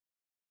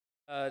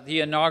The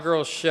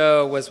inaugural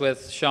show was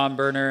with Sean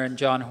Berner and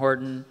John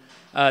Horton.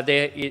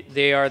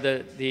 They are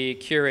the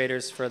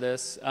curators for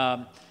this,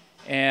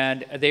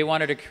 and they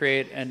wanted to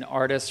create an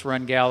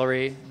artist-run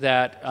gallery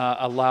that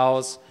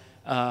allows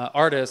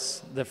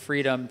artists the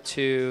freedom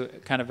to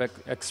kind of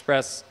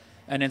express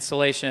an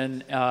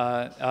installation,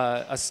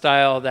 a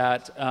style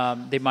that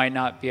they might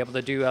not be able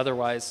to do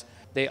otherwise.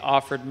 They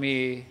offered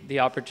me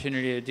the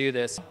opportunity to do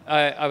this.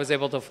 I was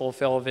able to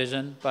fulfill a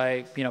vision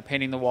by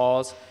painting the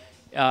walls,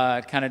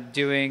 kind of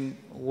doing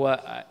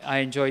what I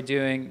enjoy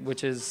doing,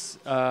 which is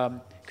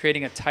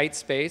creating a tight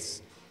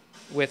space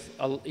with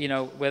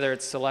whether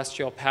it's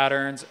celestial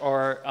patterns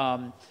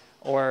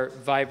or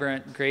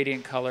vibrant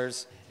gradient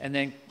colors, and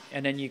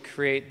then you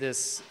create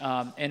this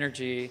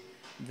energy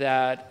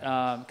that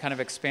kind of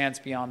expands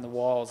beyond the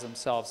walls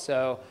themselves.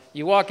 So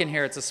you walk in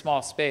here, it's a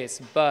small space,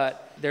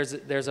 but there's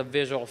a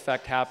visual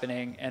effect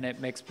happening, and it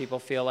makes people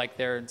feel like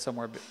they're in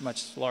somewhere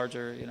much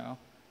larger,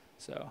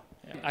 So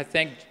yeah. I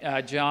thank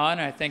John,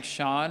 I thank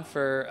Sean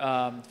for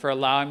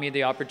allowing me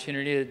the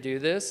opportunity to do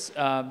this.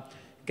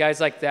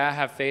 Guys like that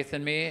have faith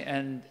in me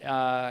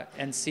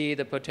and see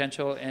the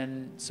potential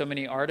in so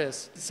many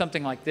artists.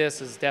 Something like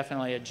this is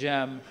definitely a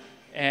gem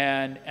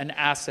and an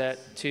asset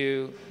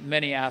to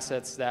many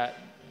assets that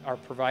are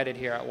provided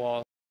here at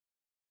WAL.